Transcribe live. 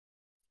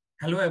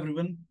Hello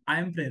everyone, I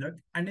am Prerak,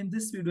 and in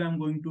this video I'm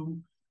going to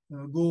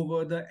go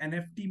over the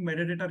NFT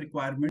metadata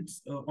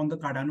requirements on the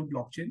Cardano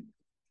blockchain.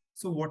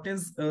 So what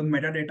is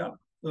metadata?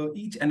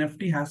 Each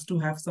NFT has to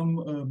have some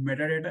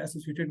metadata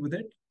associated with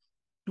it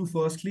to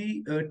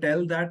firstly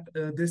tell that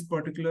this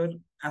particular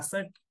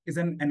asset is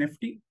an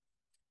NFT,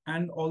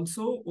 and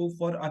also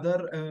for other,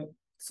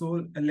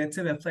 let's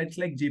say websites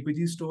like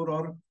JPG Store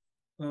or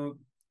uh,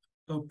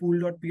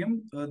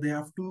 pool.pm, they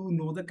have to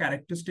know the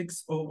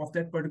characteristics of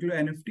that particular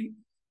NFT,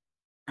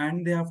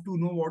 and they have to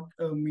know what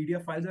media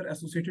files are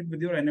associated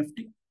with your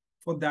NFT.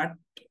 For that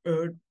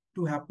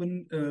to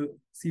happen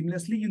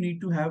seamlessly, you need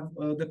to have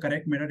the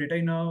correct metadata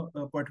in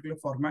a particular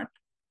format.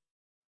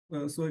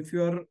 So if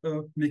you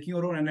are making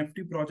your own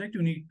NFT project,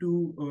 you need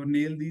to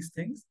nail these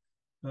things.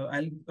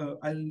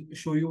 I'll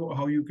show you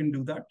how you can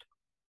do that.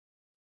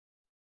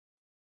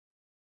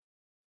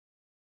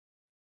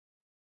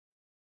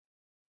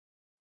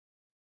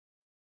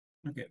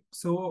 Okay,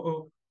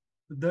 so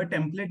the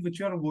template which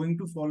you are going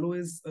to follow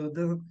is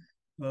the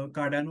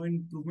Cardano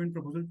Improvement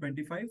Proposal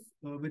 25,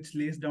 which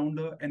lays down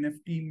the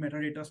NFT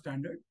metadata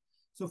standard.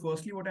 So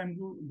firstly, what I'm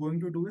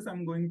going to do is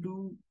I'm going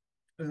to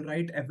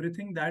write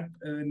everything that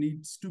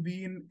needs to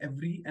be in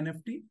every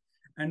NFT.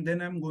 And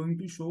then I'm going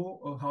to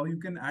show how you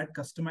can add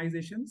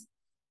customizations.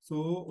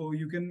 So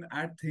you can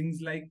add things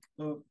like,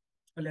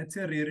 let's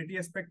say, a rarity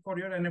aspect for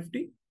your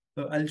NFT.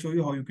 I'll show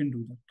you how you can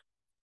do that.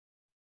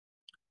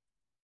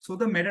 So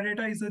the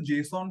metadata is a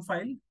JSON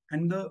file,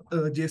 and the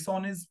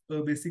JSON is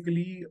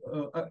basically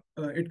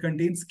it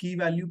contains key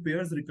value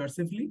pairs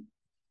recursively.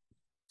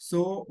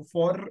 So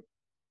for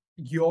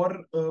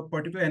your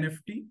particular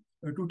NFT,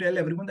 to tell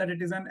everyone that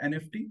it is an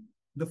NFT,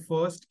 the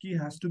first key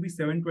has to be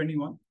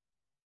 721.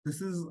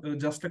 This is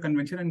just a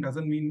convention and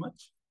doesn't mean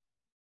much.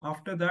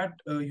 After that,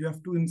 you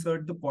have to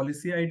insert the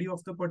policy ID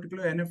of the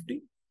particular NFT.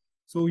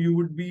 So you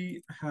would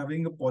be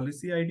having a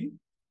policy ID.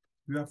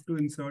 You have to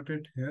insert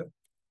it here.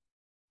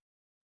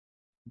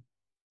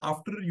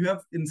 After you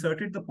have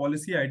inserted the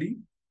policy ID,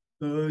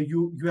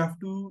 you have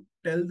to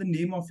tell the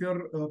name of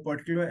your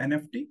particular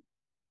NFT.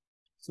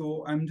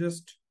 So I'm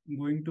just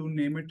going to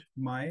name it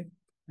my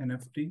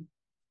NFT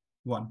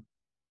 1.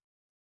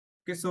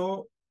 Okay,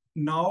 so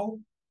now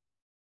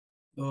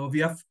we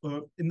have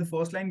in the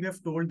first line we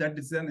have told that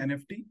this is an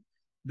NFT.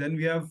 Then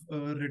we have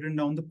written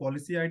down the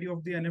policy ID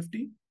of the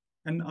NFT,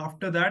 and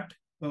after that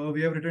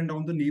we have written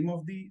down the name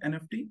of the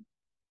NFT.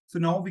 So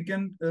now we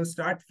can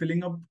start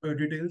filling up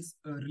details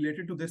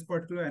related to this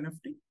particular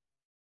NFT.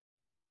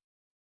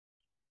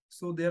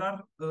 So there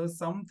are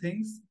some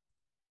things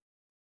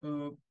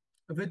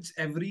which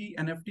every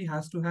NFT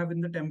has to have in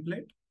the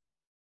template.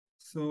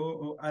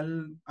 So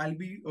I'll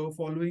be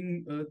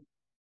following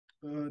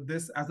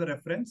this as a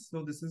reference.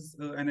 So this is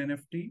an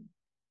NFT.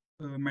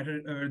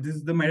 This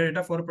is the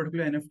metadata for a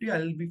particular NFT.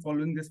 I'll be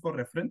following this for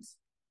reference.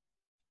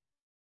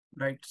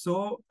 Right.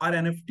 So our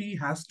NFT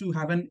has to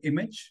have an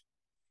image.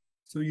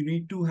 So you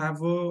need to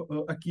have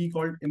a key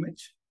called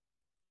image.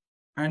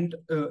 And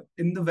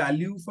in the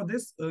value for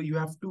this, you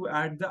have to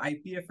add the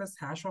IPFS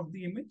hash of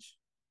the image.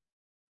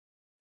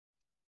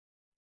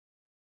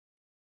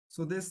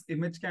 So this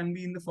image can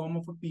be in the form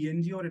of a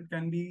PNG, or it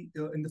can be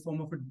in the form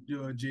of a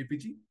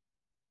JPG.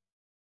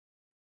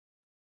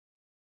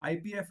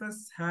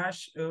 IPFS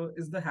hash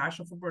is the hash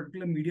of a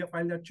particular media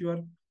file that you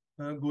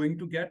are going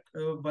to get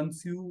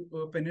once you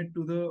pin it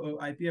to the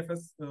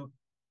IPFS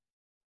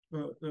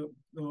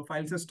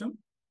file system.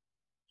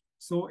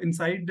 So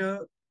inside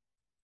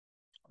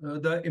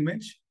the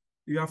image,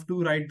 you have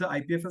to write the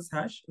IPFS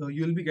hash.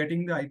 You will be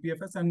getting the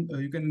IPFS, and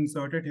you can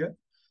insert it here.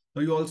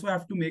 You also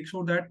have to make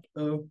sure that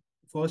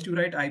first you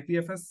write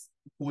IPFS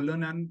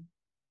colon and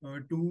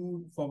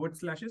 2 forward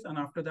slashes, and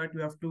after that you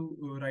have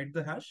to write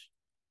the hash.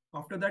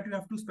 After that, you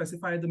have to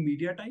specify the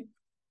media type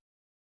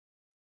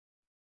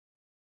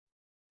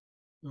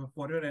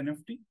for your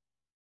NFT.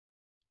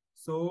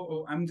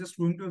 So I'm just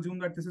going to assume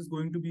that this is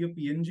going to be a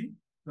PNG.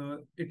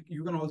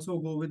 You can also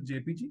go with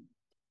JPG.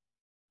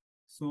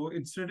 So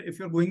instead, if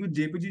you're going with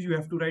JPG, you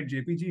have to write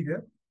JPG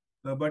here.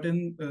 But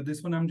in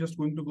this one, I'm just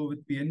going to go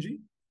with PNG.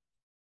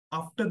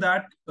 After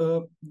that,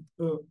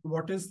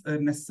 what is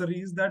necessary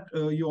is that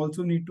you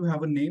also need to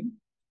have a name.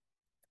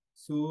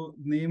 So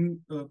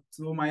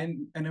so my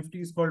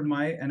NFT is called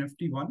my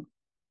NFT1.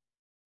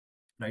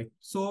 Right.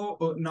 So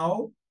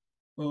now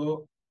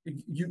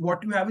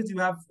what you have is you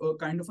have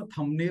kind of a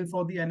thumbnail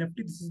for the NFT.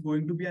 This is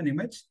going to be an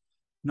image.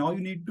 Now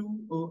you need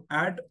to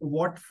add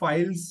what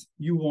files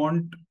you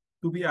want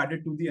to be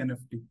added to the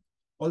NFT.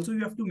 Also,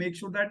 you have to make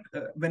sure that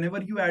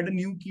whenever you add a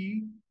new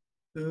key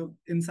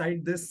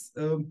inside this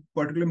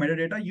particular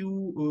metadata,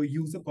 you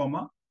use a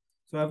comma.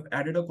 So I've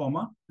added a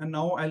comma, and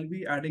now I'll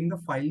be adding the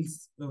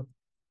files.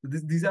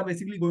 These are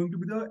basically going to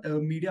be the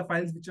media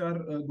files which are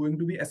going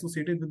to be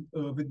associated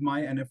with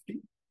my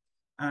NFT.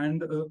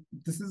 And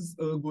this is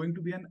going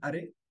to be an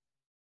array.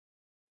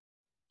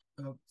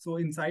 So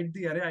inside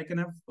the array, I can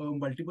have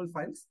multiple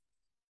files.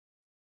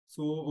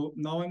 So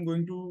now I'm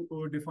going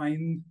to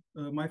define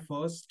my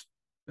first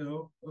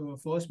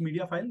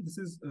media file. This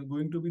is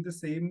going to be the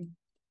same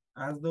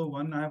as the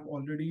one I have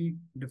already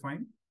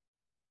defined.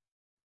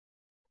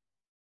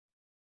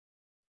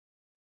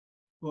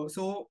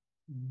 So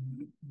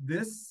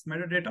this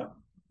metadata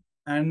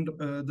and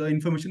the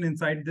information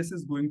inside this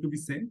is going to be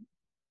same.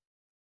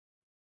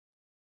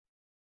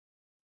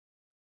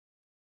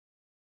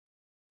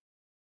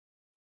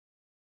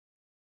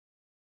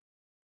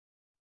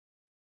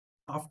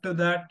 After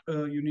that,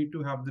 you need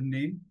to have the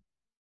name.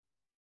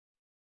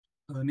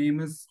 Name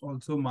is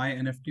also my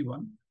NFT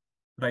one,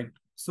 right?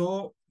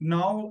 So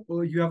now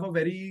you have a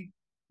very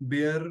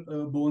bare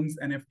bones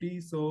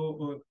NFT.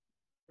 So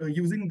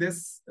using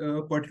this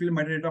particular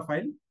metadata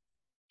file,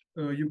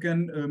 you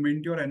can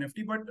mint your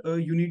NFT,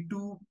 but you need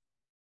to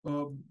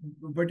uh,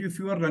 but if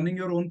you are running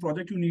your own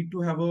project, you need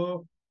to have a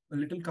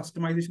little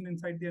customization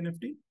inside the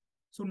NFT.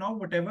 So now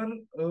whatever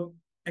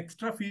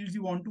extra fields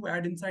you want to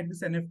add inside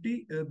this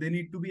NFT, they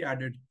need to be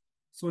added.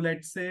 So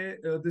let's say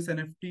this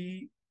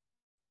NFT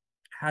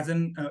has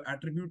an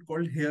attribute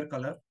called hair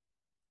color.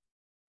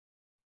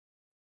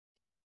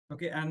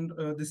 Okay, and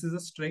this is a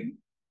string.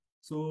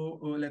 So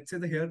let's say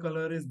the hair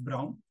color is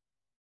brown.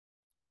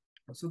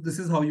 So this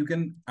is how you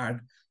can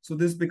add. So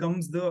this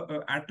becomes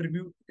the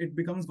attribute. It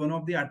becomes one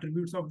of the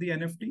attributes of the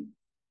NFT.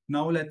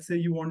 Now let's say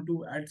you want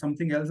to add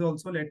something else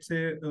also. Let's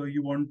say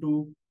you want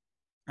to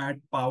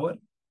add power.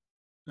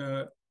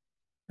 And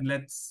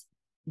let's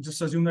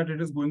just assume that it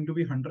is going to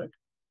be 100.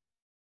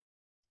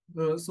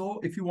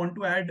 So if you want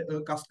to add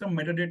custom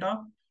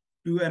metadata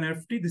to an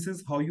NFT, this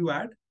is how you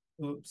add.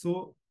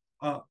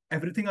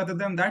 Everything other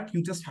than that,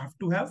 you just have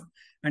to have,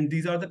 and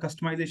these are the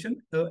customization.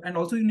 And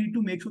also you need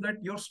to make sure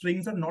that your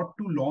strings are not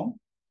too long.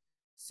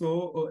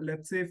 So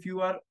let's say if you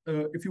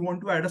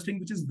want to add a string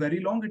which is very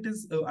long, it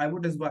is I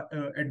would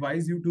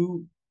advise you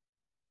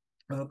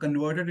to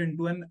convert it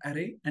into an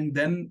array and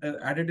then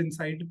add it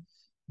inside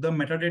the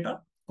metadata,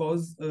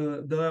 because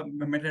the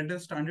metadata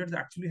standards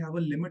actually have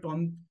a limit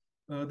on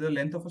the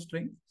length of a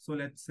string. So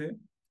let's say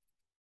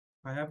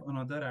I have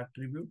another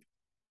attribute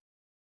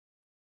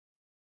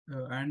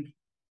and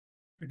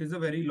it is a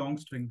very long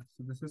string.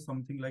 So this is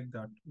something like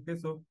that. Okay,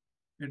 so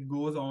it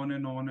goes on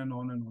and on and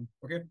on and on.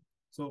 Okay,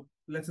 so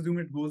let's assume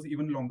it goes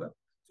even longer.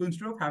 So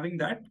instead of having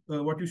that,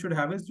 what you should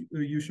have is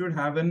you should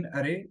have an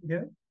array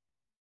here,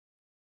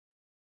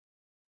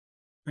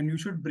 and you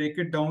should break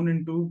it down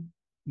into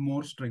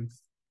more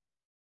strings,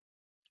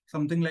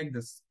 something like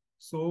this.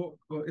 So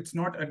it's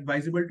not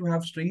advisable to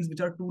have strings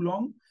which are too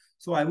long.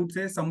 So I would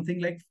say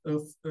something like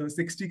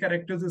 60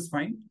 characters is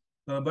fine.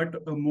 But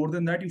more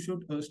than that, you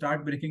should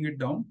start breaking it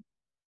down.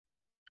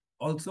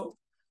 Also,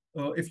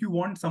 if you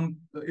want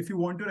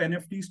your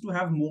NFTs to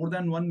have more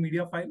than one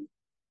media file,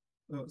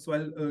 so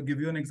I'll give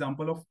you an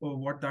example of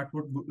what that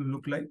would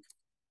look like.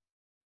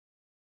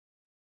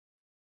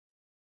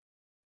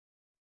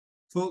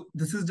 So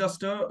this is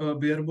just a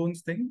bare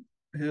bones thing.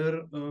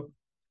 Here,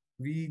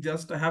 we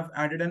just have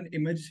added an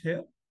image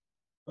here,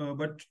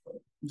 but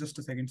just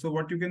a second. So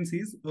what you can see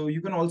is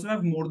you can also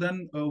have more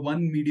than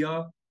one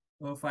media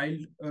file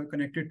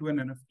connected to an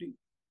NFT.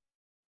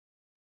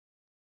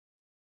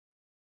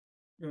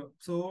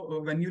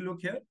 So when you look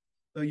here,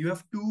 you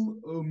have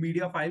two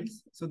media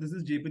files. So this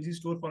is JPG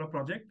store for a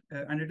project,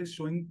 and it is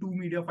showing two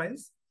media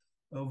files.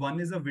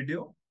 One is a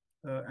video,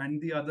 and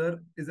the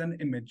other is an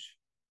image.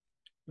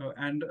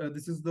 And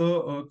this is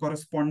the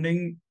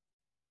corresponding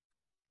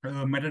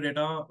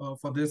metadata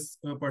for this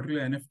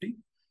particular NFT.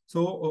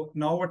 So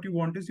now what you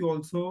want is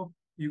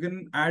you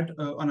can add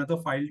another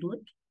file to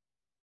it.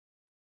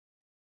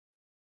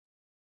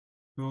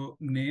 So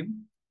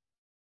name,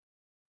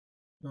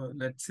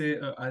 let's say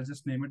I'll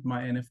just name it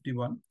my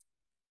NFT1.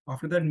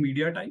 After that,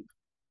 media type.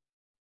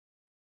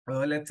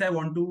 Let's say I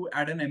want to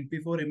add an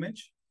MP4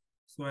 image.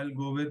 So I'll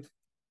go with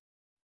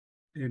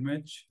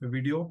image,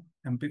 video,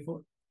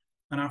 MP4.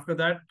 And after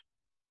that,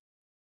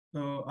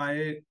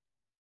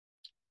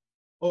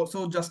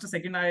 so just a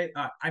second, I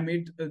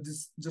made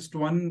just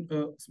one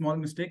small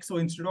mistake. So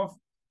instead of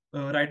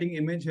writing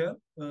image here,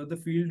 the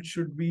field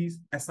should be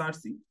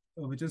SRC,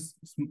 which is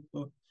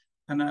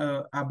an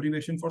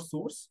abbreviation for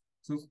source.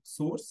 So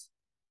source,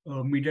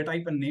 media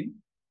type and name.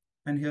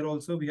 And here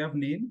also we have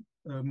name,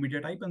 media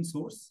type and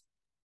source.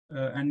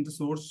 And the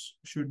source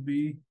should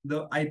be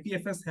the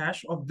IPFS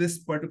hash of this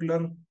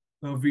particular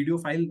video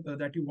file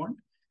that you want.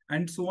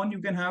 And so on, you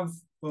can have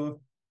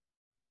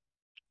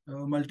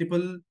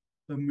multiple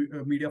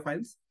media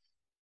files.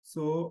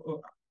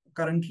 So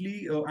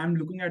currently, I'm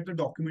looking at the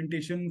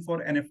documentation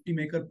for NFT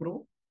Maker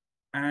Pro,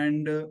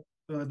 and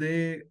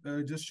they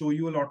just show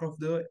you a lot of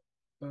the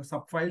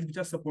subfiles which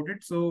are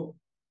supported. So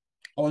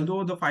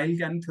although the file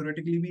can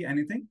theoretically be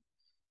anything,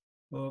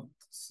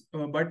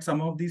 but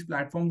some of these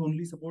platforms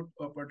only support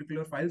a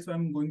particular file. So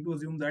I'm going to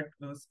assume that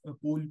a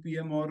Pool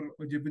PM or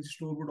a JPG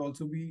store would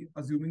also be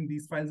assuming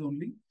these files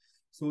only.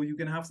 So you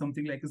can have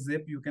something like a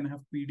zip, you can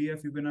have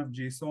PDF, you can have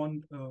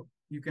JSON,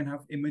 you can have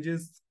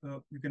images,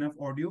 you can have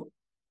audio,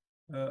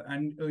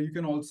 and you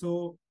can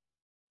also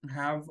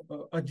have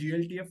a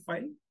GLTF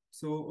file.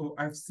 So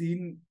I've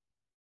seen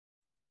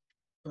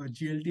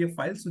GLTF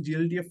files. So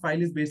GLTF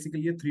file is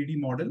basically a 3D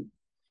model.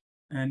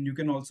 And you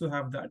can also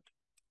have that.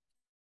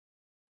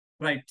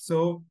 Right.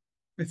 So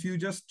if you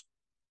just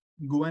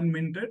go and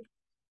mint it,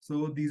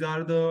 so these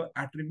are the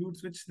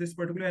attributes which this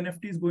particular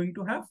NFT is going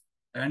to have.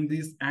 And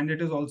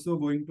it is also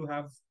going to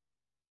have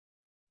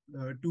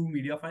 2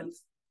 media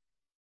files.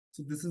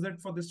 So this is it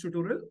for this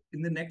tutorial.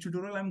 In the next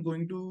tutorial, I'm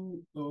going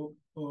to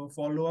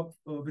follow up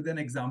with an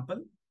example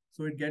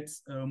so it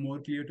gets more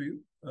clear to you.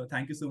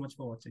 Thank you so much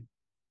for watching.